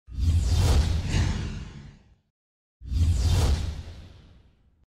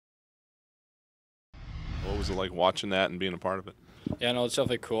was it like watching that and being a part of it? Yeah, no, it's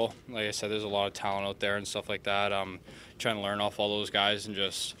definitely cool. Like I said, there's a lot of talent out there and stuff like that. Trying to learn off all those guys and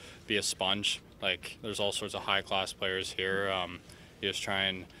just be a sponge. Like, there's all sorts of high-class players here. You just try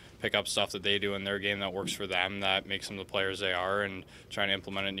and pick up stuff that they do in their game that works for them, that makes them the players they are, and trying to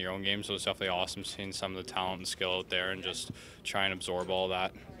implement it in your own game. So it's definitely awesome seeing some of the talent and skill out there and just try and absorb all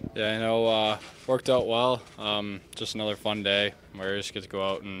that. Yeah, I know, worked out well. Just another fun day where you just get to go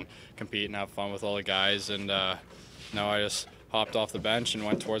out and compete and have fun with all the guys. And now I just hopped off the bench and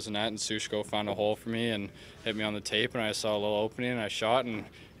went towards the net, and Sushko found a hole for me and hit me on the tape, and I saw a little opening and I shot and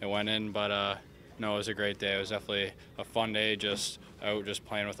it went in. But no, it was a great day. It was definitely a fun day, just out just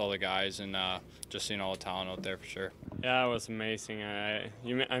playing with all the guys and just seeing all the talent out there for sure. Yeah, it was amazing.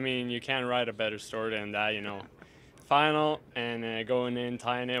 I mean, you can't write a better story than that, you know. Final and going in,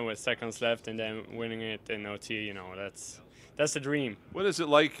 tying it with seconds left, and then winning it in OT, you know, that's the dream. What is it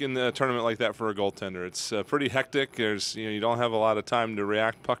like in a tournament like that for a goaltender? It's pretty hectic. There's, you don't have a lot of time to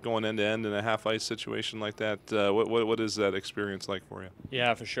react. Puck going end to end in a half ice situation like that. What is that experience like for you?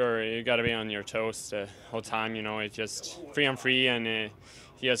 Yeah, for sure. You got to be on your toes the whole time. You know, it's just free on free, and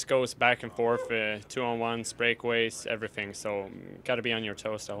he just goes back and forth, 2-on-1s, breakaways, everything. So got to be on your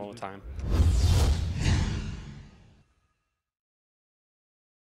toes the whole time.